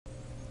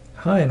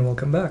Hi and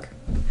welcome back.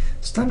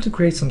 It's time to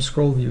create some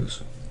scroll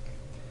views.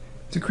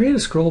 To create a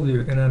scroll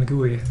view in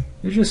NGUI,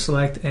 you just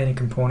select any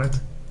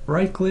component,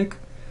 right click,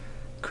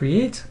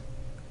 create,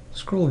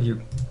 scroll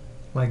view,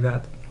 like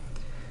that.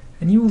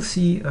 And you will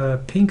see a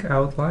pink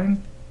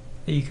outline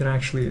that you can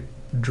actually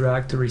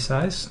drag to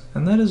resize,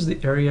 and that is the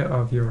area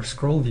of your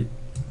scroll view.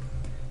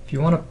 If you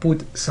want to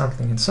put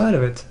something inside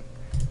of it,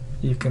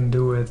 you can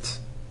do it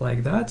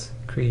like that,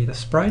 create a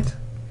sprite,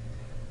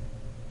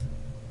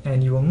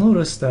 and you will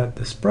notice that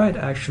the sprite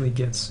actually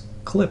gets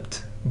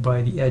clipped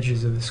by the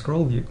edges of the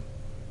scroll view.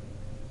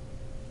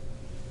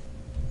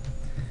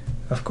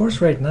 Of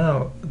course, right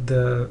now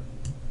the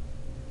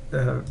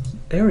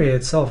area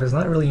itself is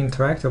not really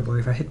interactable.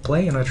 If I hit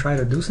play and I try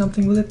to do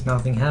something with it,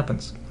 nothing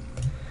happens.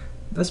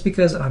 That's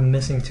because I'm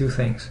missing two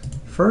things.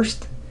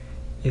 First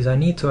is I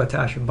need to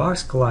attach a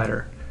box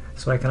collider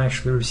so I can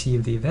actually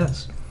receive the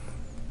events.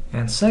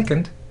 And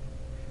second,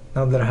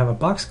 now that I have a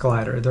box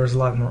collider, there's a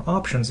lot more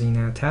options in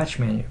the attach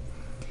menu.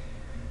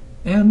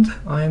 And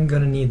I'm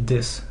gonna need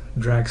this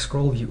drag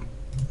scroll view.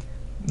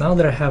 Now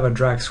that I have a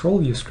drag scroll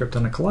view script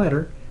on a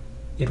collider,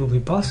 it will be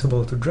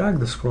possible to drag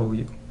the scroll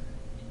view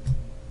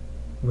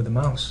with a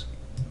mouse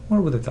or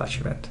with a touch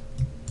event.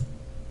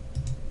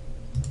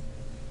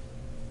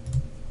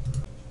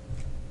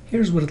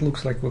 Here's what it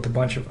looks like with a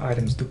bunch of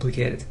items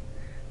duplicated.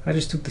 I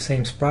just took the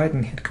same sprite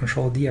and hit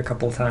Ctrl D a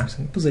couple times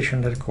and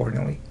positioned it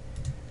accordingly.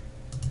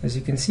 As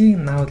you can see,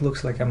 now it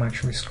looks like I'm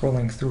actually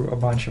scrolling through a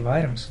bunch of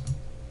items.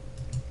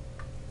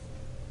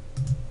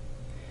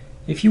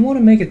 If you want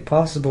to make it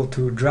possible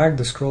to drag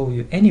the scroll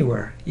view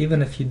anywhere,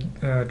 even if you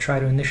try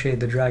to initiate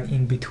the drag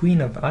in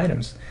between of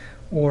items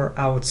or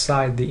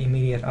outside the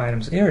immediate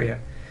items area,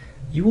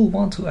 you will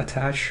want to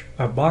attach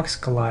a box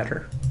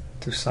collider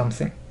to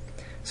something.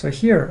 So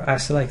here I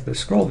select the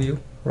scroll view,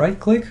 right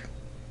click,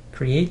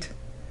 create,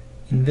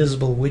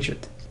 invisible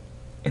widget.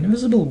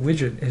 Invisible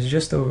widget is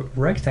just a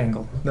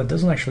rectangle that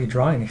doesn't actually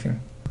draw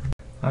anything.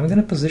 I'm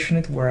going to position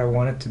it where I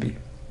want it to be.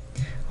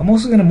 I'm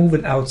also going to move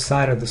it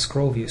outside of the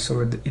scroll view so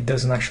it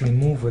doesn't actually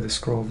move with the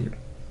scroll view.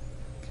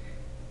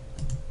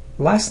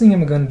 Last thing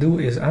I'm going to do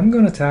is I'm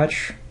going to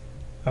attach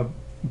a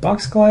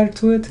box collider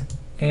to it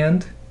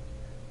and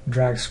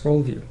drag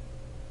scroll view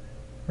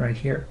right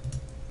here.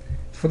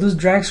 For this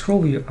drag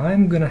scroll view,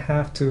 I'm going to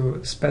have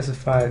to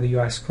specify the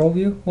UI scroll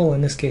view. Well,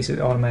 in this case it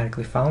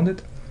automatically found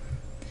it.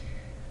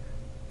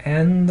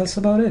 And that's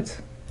about it.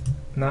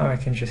 Now I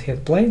can just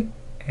hit play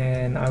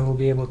and I will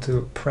be able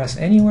to press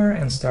anywhere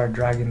and start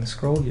dragging the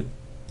scroll view.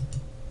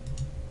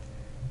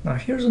 Now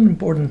here's an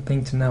important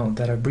thing to know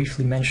that I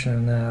briefly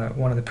mentioned in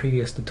one of the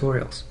previous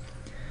tutorials.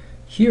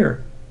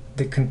 Here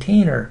the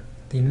container,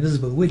 the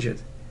invisible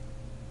widget,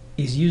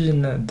 is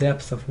using a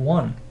depth of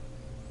 1.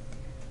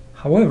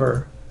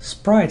 However,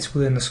 sprites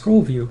within the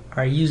scroll view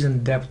are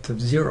using depth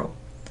of 0.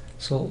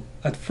 So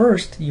at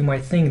first you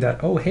might think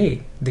that, oh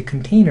hey, the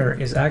container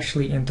is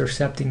actually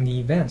intercepting the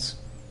events.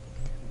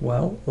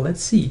 Well,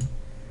 let's see.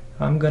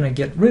 I'm gonna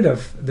get rid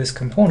of this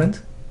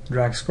component,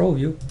 drag scroll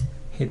view,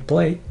 hit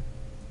play,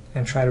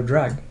 and try to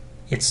drag.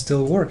 It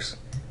still works,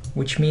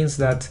 which means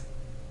that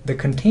the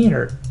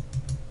container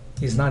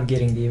is not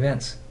getting the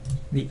events.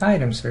 The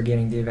items are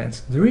getting the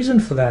events. The reason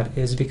for that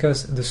is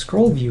because the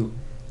scroll view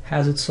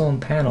has its own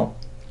panel.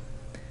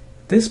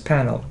 This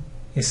panel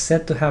is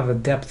set to have a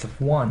depth of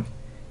 1.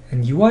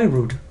 And UI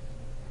root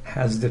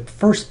has the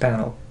first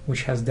panel,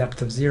 which has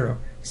depth of 0.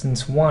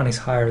 Since 1 is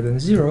higher than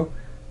 0,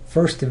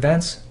 first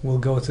events will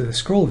go to the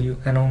scroll view,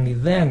 and only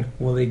then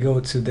will they go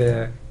to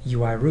the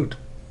UI root.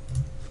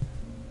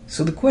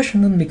 So the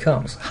question then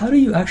becomes, how do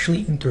you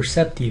actually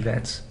intercept the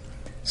events?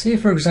 Say,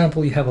 for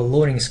example, you have a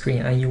loading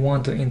screen and you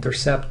want to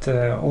intercept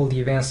all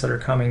the events that are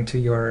coming to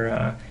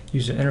your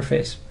user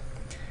interface.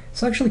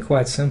 It's actually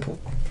quite simple.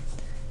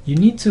 You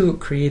need to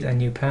create a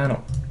new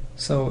panel.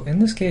 So in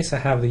this case I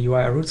have the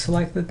UI root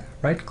selected,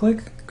 right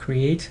click,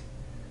 create,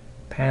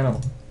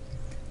 panel.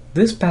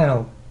 This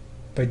panel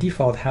by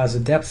default has a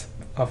depth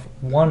of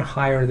 1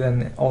 higher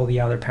than all the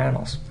other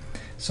panels.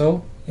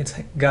 So it's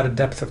got a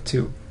depth of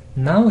 2.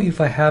 Now if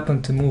I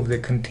happen to move the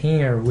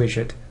container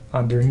widget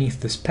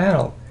underneath this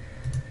panel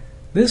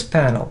with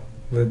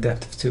a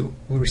depth of 2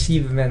 will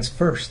receive events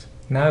first.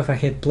 Now if I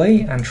hit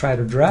play and try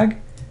to drag,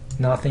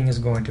 nothing is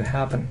going to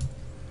happen.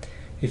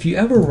 If you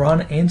ever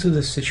run into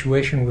this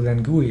situation with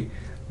NGUI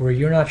where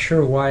you're not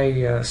sure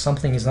why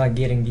something is not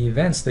getting the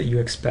events that you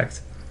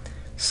expect,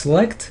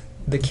 select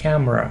the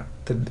camera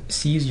that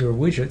sees your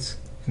widgets,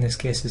 in this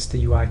case it's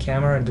the UI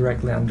camera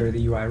directly under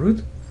the UI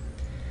root,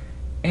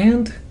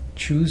 and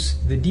choose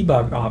the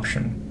debug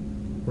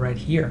option right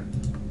here.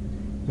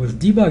 With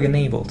debug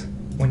enabled,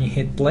 when you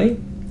hit play,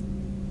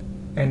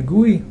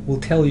 NGUI will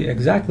tell you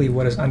exactly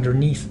what is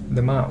underneath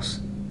the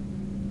mouse.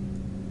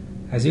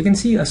 As you can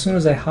see, as soon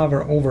as I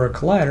hover over a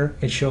collider,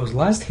 it shows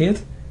last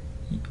hit,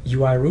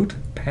 UI root,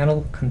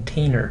 panel,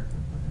 container.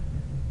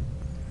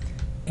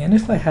 And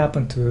if I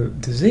happen to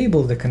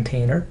disable the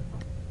container,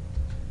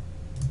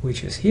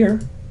 which is here,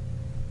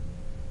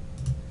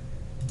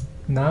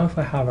 now if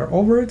I hover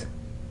over it,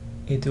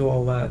 it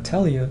will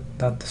tell you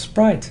that the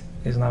sprite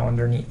is now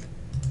underneath,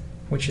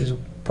 which is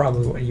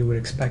probably what you would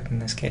expect in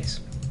this case.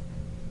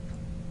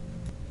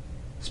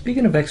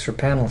 Speaking of extra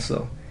panels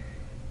though,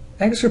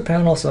 extra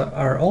panels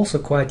are also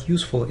quite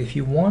useful if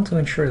you want to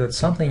ensure that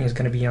something is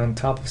going to be on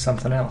top of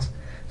something else.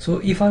 So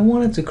if I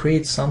wanted to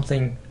create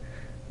something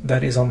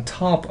that is on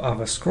top of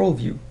a scroll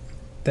view,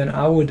 then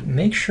I would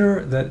make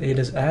sure that it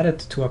is added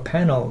to a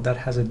panel that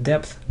has a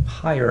depth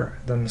higher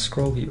than the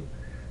scroll view.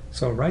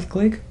 So right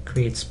click,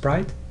 create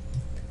sprite,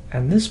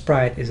 and this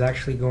sprite is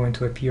actually going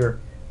to appear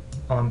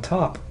on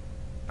top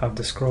of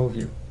the scroll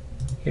view.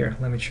 Here,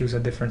 let me choose a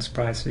different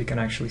sprite so you can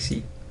actually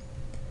see.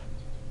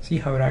 See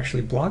how it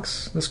actually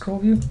blocks the scroll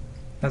view?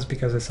 That's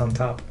because it's on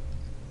top.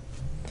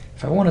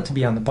 If I want it to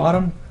be on the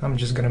bottom, I'm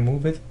just going to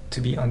move it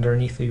to be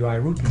underneath the UI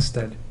root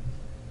instead.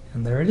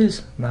 And there it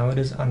is. Now it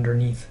is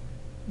underneath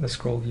the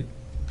scroll view.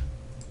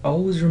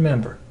 Always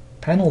remember,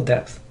 panel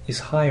depth is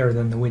higher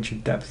than the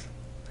widget depth,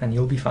 and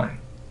you'll be fine.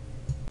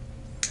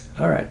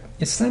 Alright,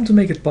 it's time to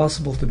make it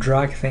possible to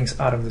drag things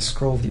out of the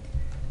scroll view.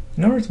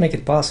 In order to make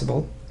it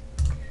possible,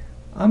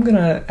 I'm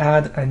gonna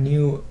add a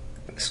new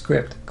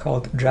script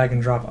called drag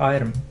and drop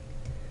item.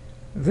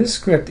 This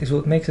script is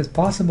what makes it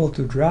possible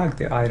to drag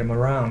the item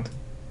around,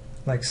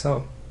 like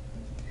so.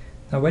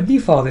 Now by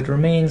default it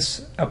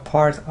remains a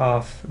part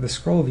of the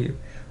scroll view,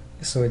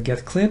 so it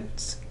gets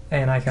clipped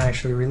and I can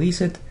actually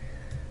release it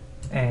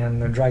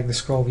and drag the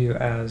scroll view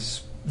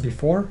as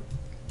before.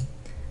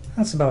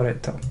 That's about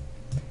it though.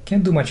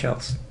 Can't do much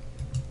else.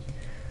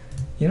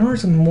 In order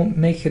to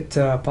make it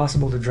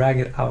possible to drag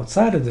it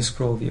outside of the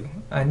scroll view,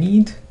 I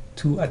need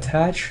to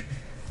attach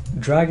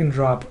drag and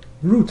drop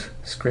root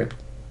script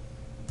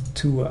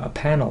to a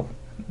panel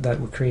that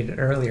we created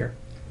earlier.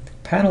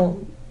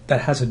 Panel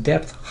that has a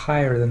depth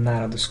higher than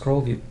that of the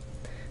scroll view.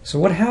 So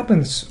what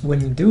happens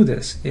when you do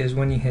this is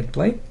when you hit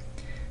play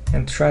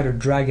and try to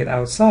drag it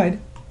outside,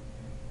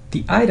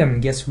 the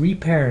item gets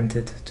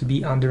reparented to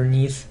be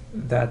underneath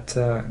that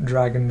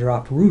drag and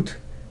drop root,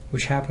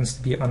 which happens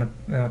to be on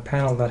a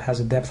panel that has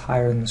a depth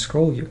higher than the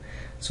scroll view.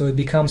 So it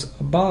becomes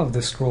above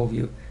the scroll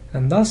view,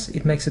 and thus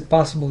it makes it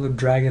possible to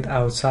drag it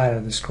outside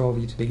of the scroll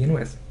view to begin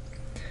with.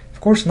 Of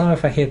course, now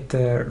if I hit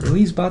the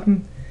release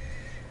button,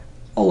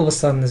 all of a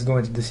sudden it's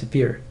going to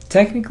disappear.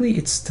 Technically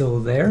it's still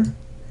there,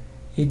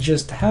 it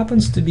just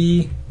happens to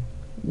be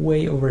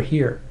way over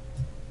here.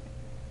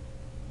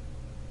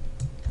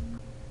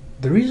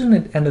 The reason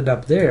it ended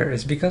up there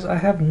is because I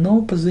have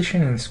no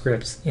positioning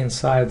scripts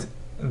inside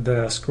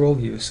the scroll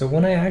view, so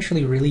when I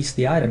actually release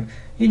the item,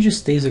 it just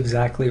stays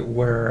exactly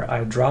where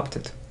I dropped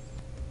it.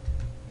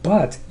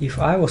 But if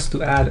I was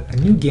to add a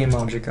new game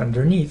object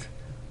underneath,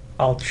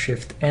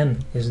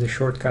 Alt-Shift-N is the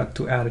shortcut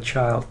to add a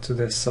child to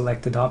the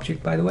selected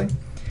object, by the way,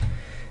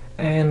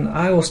 and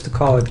I was to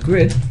call it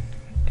grid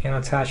and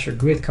attach a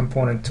grid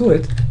component to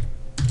it,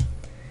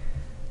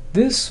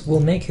 this will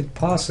make it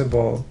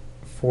possible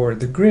for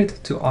the grid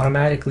to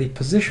automatically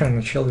position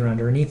the children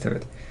underneath of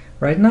it.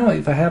 Right now,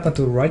 if I happen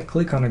to right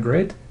click on a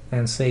grid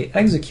and say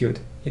execute,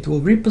 it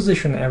will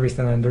reposition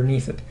everything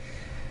underneath it.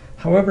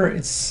 However,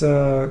 it's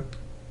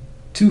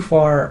too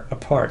far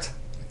apart.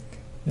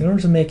 In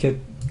order to make it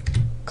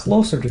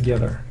closer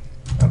together,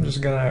 I'm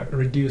just gonna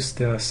reduce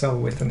the cell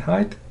width and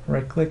height,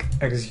 right click,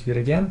 execute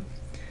again,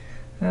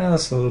 and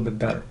that's a little bit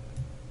better.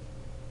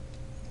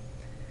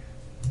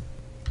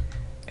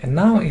 And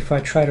now if I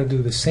try to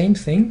do the same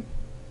thing,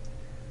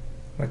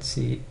 let's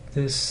see,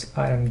 this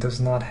item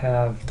does not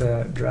have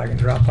the drag and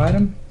drop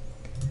item.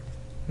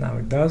 Now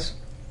it does.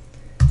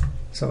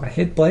 So I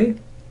hit play,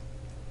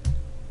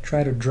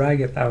 try to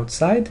drag it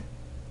outside,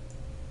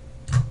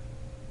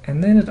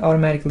 and then it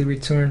automatically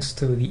returns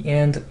to the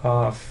end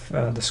of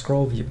the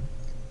scroll view.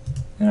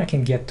 And I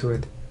can get to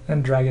it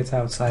and drag it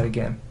outside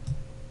again.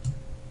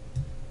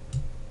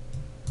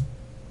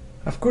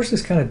 Of course,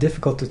 it's kind of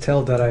difficult to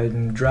tell that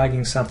I'm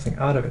dragging something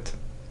out of it,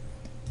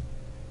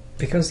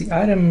 because the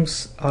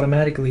items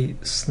automatically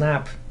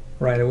snap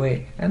right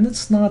away, and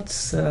it's not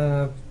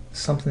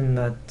something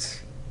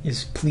that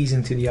is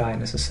pleasing to the eye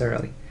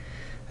necessarily.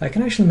 I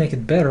can actually make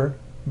it better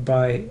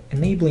by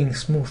enabling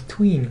smooth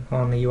tween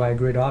on the UI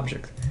grid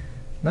object.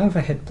 Now if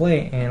I hit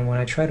play and when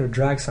I try to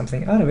drag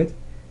something out of it,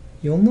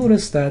 you'll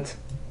notice that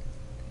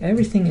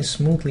everything is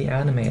smoothly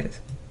animated.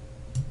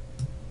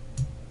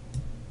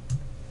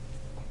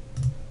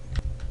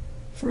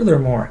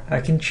 Furthermore,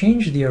 I can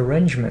change the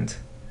arrangement,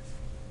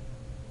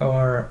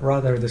 or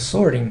rather the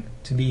sorting,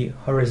 to be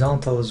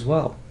horizontal as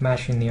well,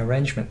 matching the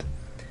arrangement.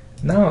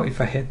 Now if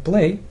I hit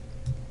play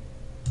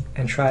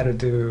and try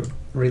to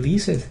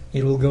release it,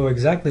 it will go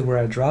exactly where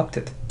I dropped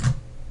it.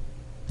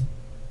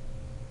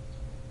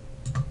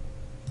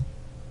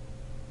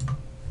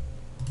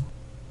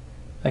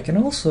 I can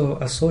also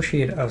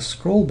associate a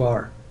scroll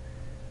bar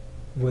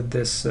with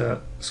this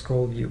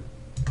scroll view.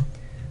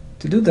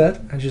 To do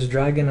that, I just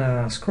drag in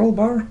a scroll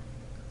bar,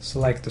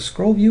 select the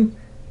scroll view,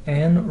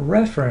 and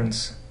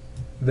reference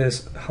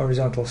this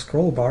horizontal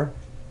scroll bar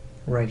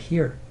right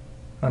here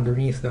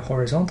underneath the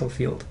horizontal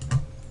field.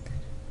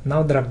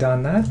 Now that I've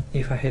done that,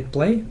 if I hit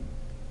play,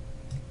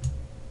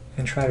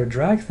 and try to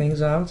drag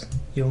things out,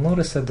 you'll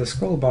notice that the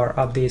scroll bar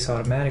updates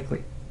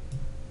automatically.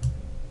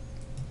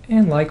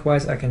 And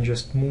likewise, I can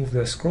just move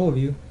the scroll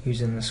view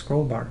using the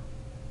scroll bar.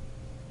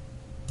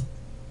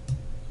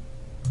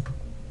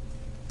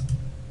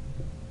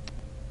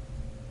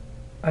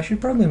 I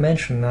should probably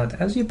mention that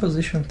as you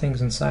position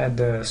things inside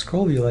the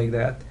scroll view like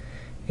that,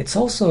 it's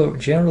also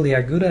generally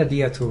a good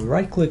idea to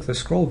right-click the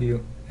scroll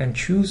view and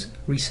choose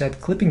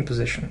Reset Clipping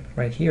Position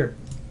right here.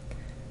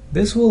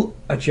 This will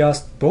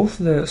adjust both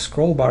the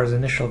scroll bar's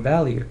initial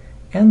value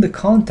and the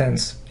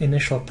content's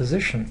initial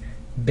position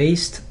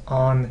based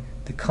on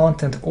the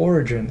content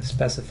origin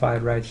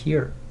specified right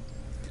here.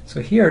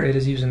 So here it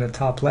is using the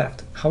top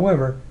left.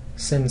 However,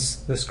 since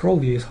the scroll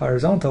view is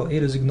horizontal,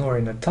 it is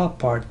ignoring the top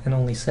part and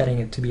only setting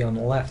it to be on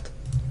the left.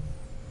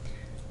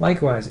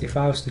 Likewise, if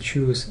I was to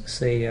choose,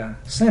 say,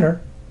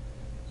 center,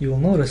 you will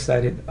notice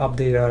that it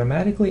updated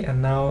automatically,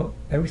 and now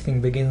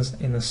everything begins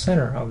in the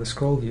center of the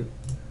scroll view.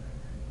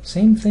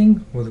 Same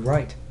thing with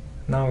right.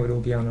 Now it will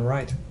be on the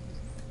right,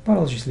 but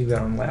I'll just leave it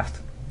on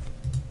left.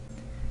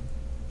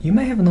 You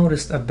may have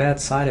noticed a bad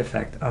side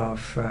effect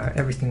of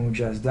everything we've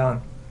just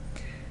done.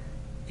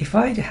 If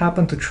I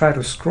happen to try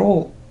to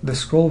scroll the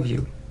scroll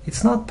view,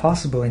 it's not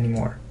possible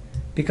anymore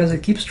because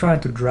it keeps trying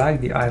to drag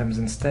the items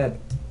instead.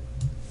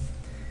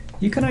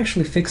 You can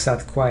actually fix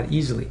that quite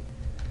easily.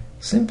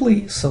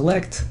 Simply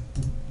select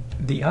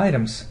the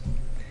items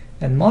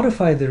and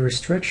modify the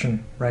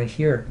restriction right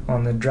here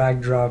on the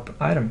drag drop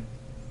item.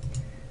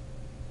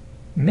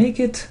 Make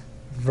it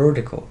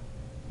vertical,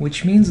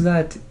 which means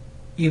that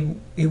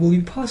it will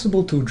be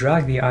possible to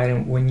drag the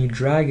item when you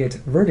drag it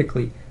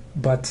vertically,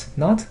 but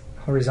not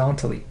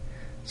horizontally.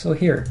 So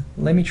here,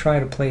 let me try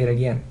to play it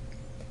again.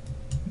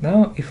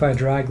 Now if I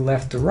drag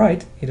left to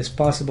right, it is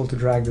possible to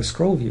drag the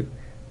scroll view,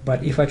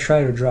 but if I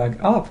try to drag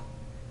up,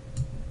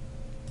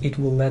 it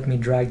will let me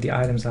drag the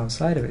items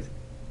outside of it.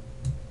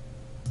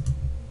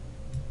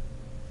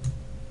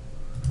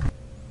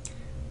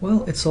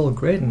 Well, it's all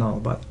great and all,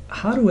 but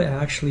how do I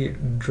actually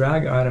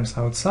drag items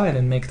outside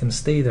and make them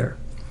stay there?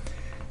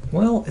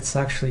 Well, it's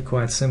actually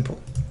quite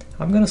simple.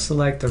 I'm going to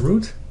select the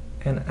root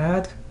and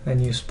add a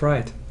new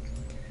sprite.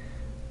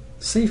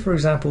 Say, for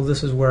example,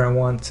 this is where I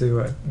want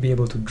to be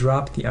able to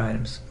drop the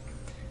items.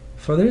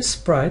 For this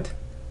sprite,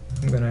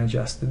 I'm going to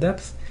adjust the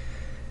depth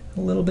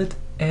a little bit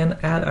and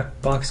add a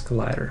box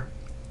collider.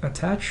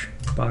 Attach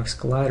box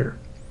collider.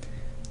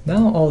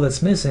 Now all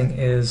that's missing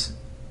is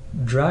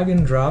drag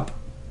and drop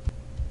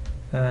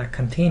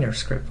container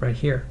script right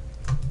here.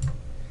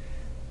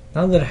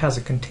 Now that it has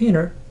a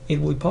container, it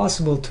will be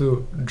possible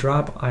to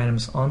drop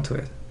items onto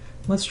it.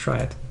 Let's try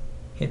it.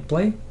 Hit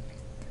play,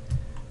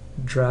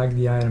 drag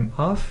the item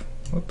off,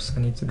 oops, I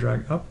need to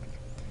drag up,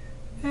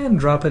 and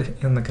drop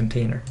it in the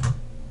container.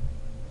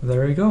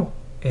 There you go.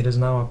 It is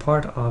now a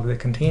part of the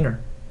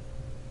container.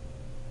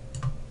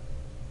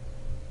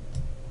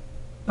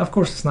 Of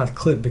course it's not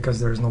clipped because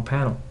there is no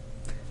panel,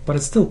 but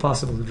it's still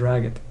possible to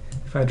drag it.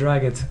 If I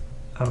drag it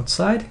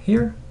outside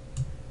here,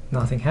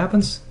 nothing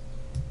happens.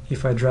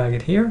 If I drag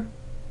it here,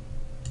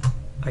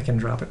 I can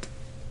drop it.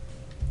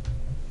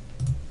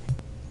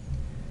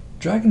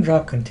 Drag and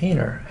drop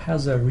container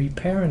has a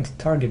reparent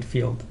target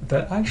field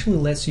that actually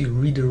lets you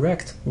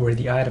redirect where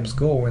the items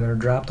go when they're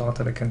dropped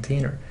onto the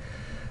container.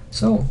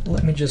 So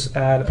let me just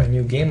add a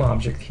new game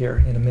object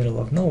here in the middle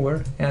of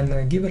nowhere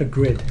and give it a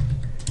grid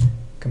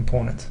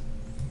component.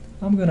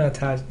 I'm going to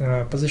attach,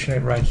 position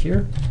it right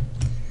here.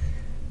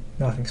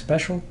 Nothing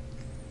special.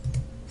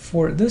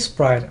 For this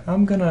sprite,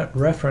 I'm going to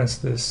reference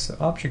this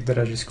object that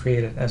I just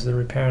created as the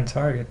reparent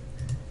target.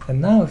 And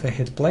now if I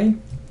hit play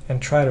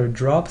and try to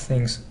drop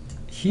things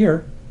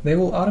here, they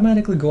will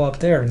automatically go up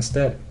there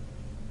instead.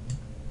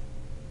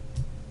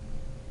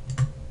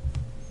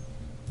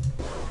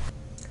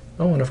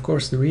 Oh, and of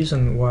course the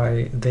reason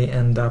why they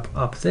end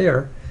up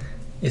there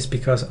is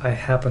because I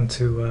happen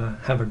to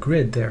have a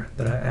grid there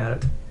that I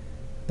added.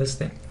 This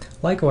thing.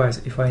 Likewise,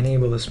 if I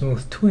enable a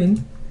smooth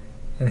tween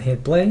and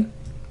hit play,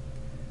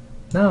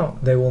 now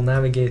they will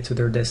navigate to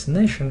their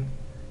destination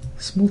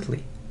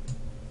smoothly.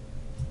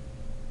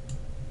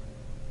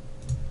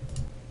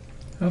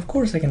 Of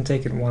course I can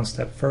take it one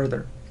step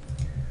further.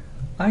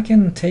 I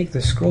can take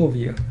the scroll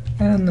view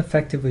and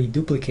effectively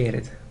duplicate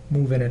it,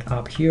 moving it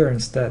up here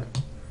instead.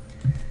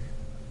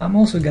 I'm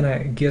also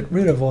gonna get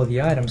rid of all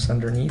the items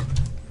underneath.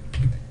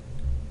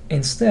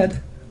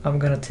 Instead, I'm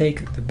gonna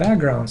take the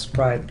background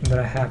sprite that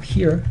I have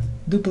here,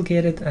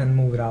 duplicate it and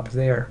move it up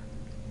there.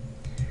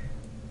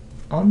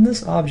 On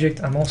this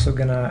object, I'm also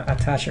gonna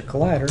attach a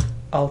collider.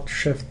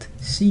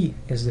 Alt-Shift-C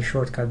is the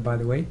shortcut, by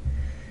the way,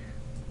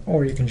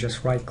 or you can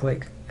just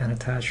right-click and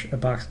attach a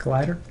box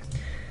collider.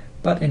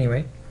 But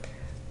anyway,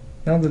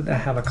 now that I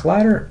have a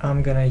collider,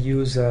 I'm gonna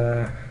use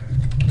a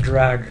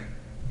drag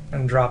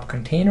and drop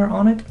container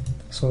on it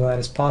so that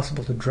it's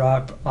possible to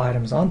drop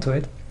items onto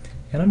it,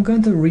 and I'm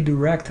going to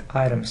redirect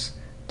items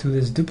to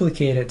this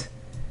duplicated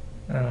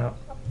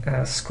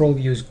scroll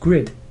views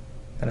grid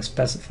that is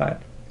specified.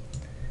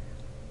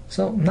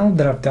 So now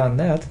that I've done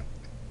that,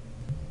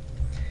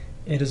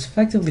 it is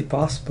effectively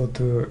possible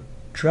to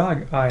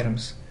drag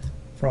items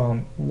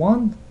from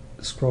one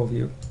scroll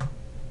view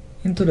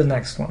into the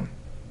next one.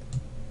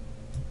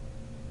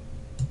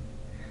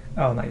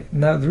 Oh,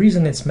 now the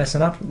reason it's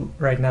messing up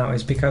right now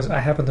is because I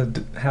happen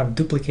to have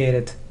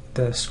duplicated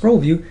the scroll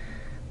view,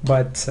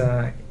 but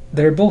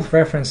they're both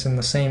referenced in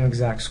the same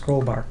exact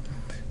scroll bar.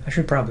 I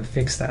should probably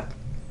fix that.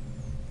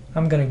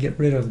 I'm gonna get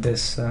rid of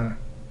this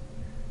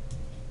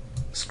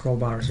scroll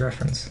bar's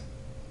reference.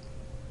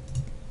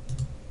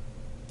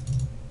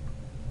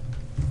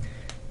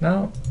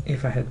 Now,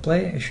 if I hit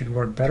play, it should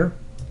work better.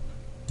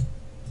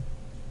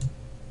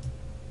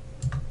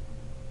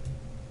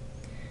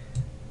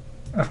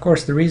 Of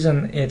course, the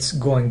reason it's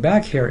going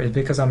back here is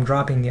because I'm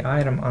dropping the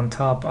item on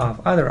top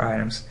of other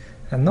items,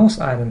 and those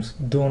items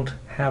don't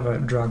have a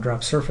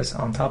drag-drop surface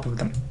on top of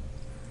them.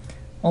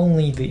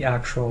 Only the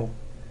actual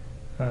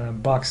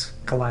box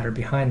collider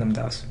behind them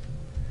does.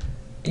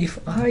 If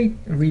I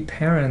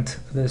reparent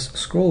this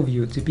scroll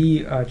view to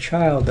be a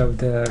child of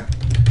the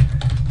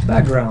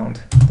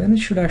background, then it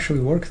should actually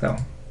work though.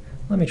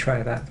 Let me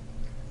try that.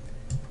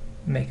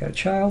 Make it a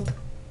child,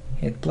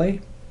 hit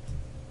play.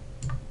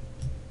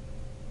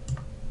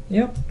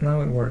 Yep,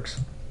 now it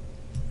works.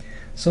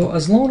 So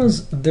as long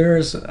as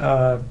there's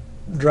a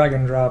drag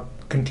and drop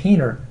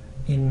container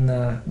in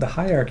the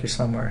hierarchy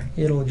somewhere,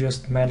 it'll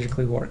just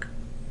magically work.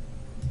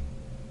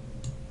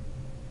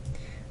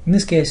 In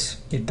this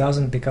case, it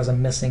doesn't because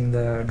I'm missing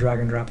the drag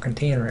and drop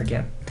container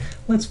again.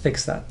 Let's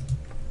fix that.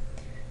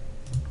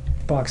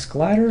 Box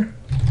collider,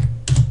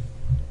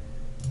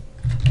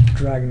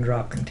 drag and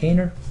drop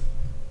container,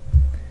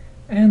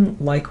 and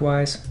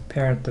likewise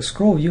parent the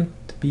scroll view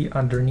to be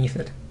underneath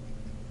it.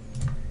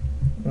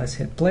 Let's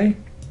hit play.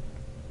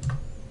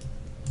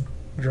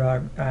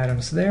 Drag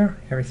items there,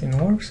 everything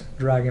works.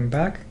 Drag them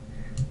back,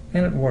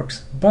 and it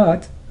works.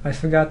 But I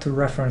forgot to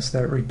reference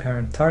the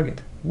reparent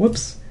target.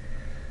 Whoops!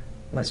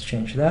 Let's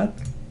change that.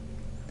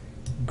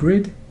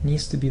 Grid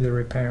needs to be the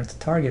reparent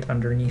target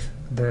underneath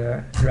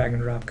the drag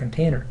and drop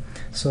container,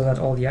 so that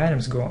all the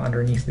items go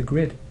underneath the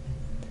grid.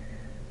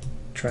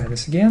 Try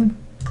this again.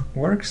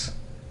 Works.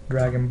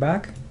 Drag them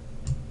back.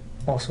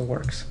 Also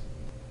works.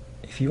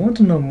 If you want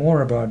to know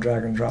more about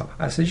drag and drop,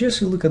 I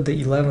suggest you look at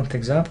the 11th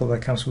example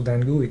that comes with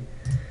NGUI.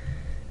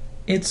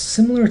 It's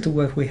similar to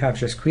what we have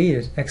just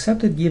created,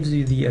 except it gives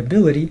you the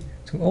ability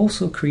to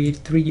also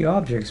create 3D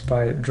objects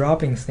by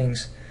dropping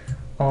things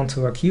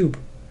onto a cube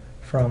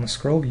from a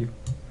scroll view.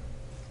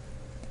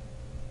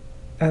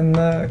 And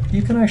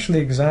you can actually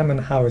examine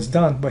how it's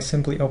done by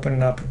simply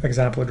opening up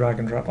example drag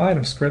and drop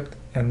item script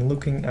and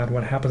looking at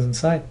what happens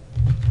inside.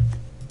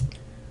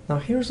 Now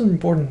here's an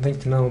important thing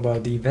to know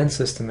about the event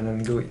system in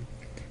NGUI.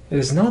 It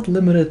is not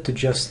limited to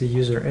just the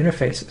user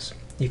interfaces.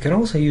 You can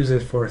also use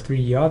it for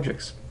 3D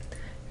objects.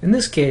 In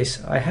this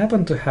case, I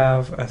happen to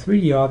have a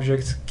 3D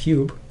object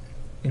cube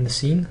in the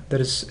scene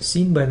that is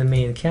seen by the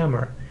main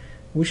camera,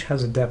 which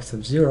has a depth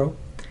of 0,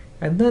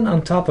 and then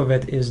on top of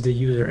it is the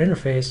user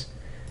interface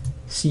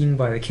seen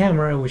by the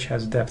camera, which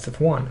has a depth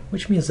of 1,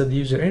 which means that the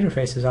user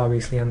interface is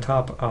obviously on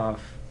top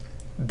of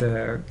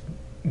the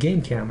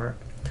game camera.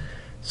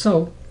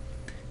 So,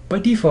 by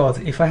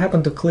default, if I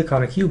happen to click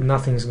on a cube,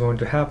 nothing's going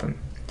to happen,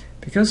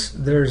 because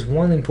there's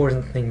one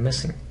important thing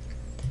missing.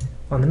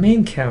 On the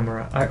main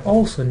camera, I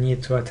also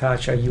need to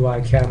attach a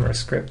UI camera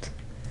script,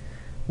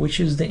 which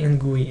is the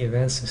NGUI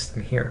event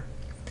system here.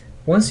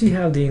 Once you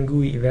have the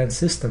NGUI event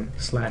system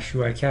 /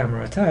 UI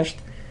camera attached,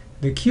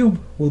 the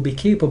cube will be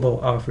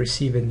capable of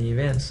receiving the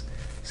events.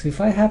 So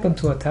if I happen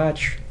to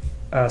attach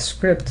a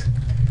script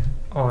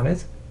on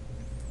it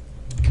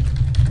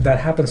that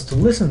happens to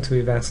listen to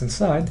events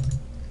inside,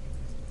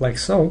 like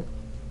so,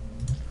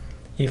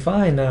 if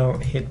I now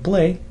hit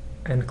play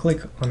and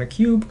click on a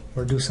cube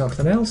or do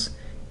something else,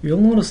 you'll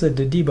notice that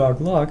the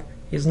debug log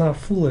is now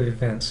full of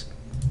events.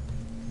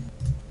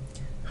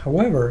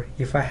 However,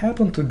 if I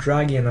happen to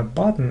drag in a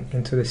button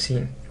into the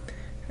scene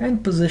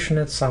and position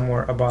it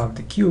somewhere above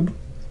the cube,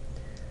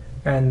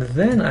 and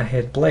then I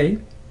hit play,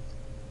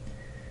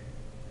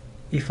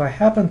 if I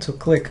happen to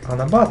click on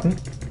a button,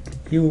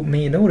 you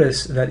may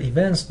notice that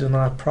events do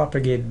not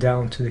propagate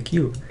down to the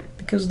cube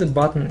because the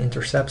button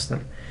intercepts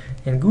them.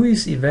 And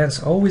GUI's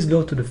events always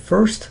go to the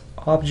first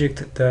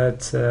object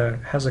that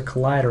has a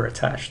collider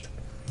attached.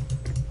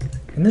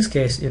 In this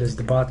case, it is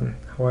the button.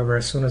 However,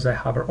 as soon as I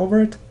hover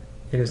over it,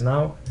 it is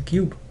now the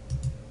cube.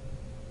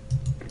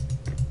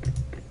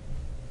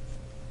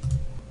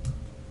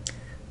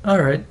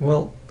 Alright,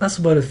 well, that's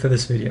about it for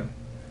this video.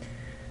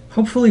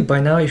 Hopefully by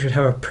now you should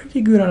have a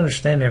pretty good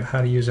understanding of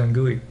how to use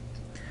NGUI.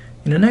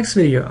 In the next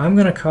video, I'm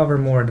going to cover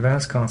more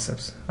advanced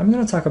concepts. I'm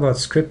going to talk about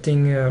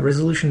scripting,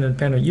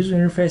 resolution-independent user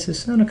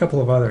interfaces, and a couple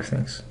of other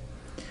things.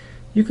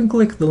 You can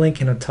click the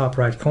link in the top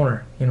right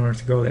corner in order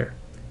to go there.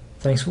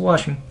 Thanks for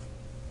watching.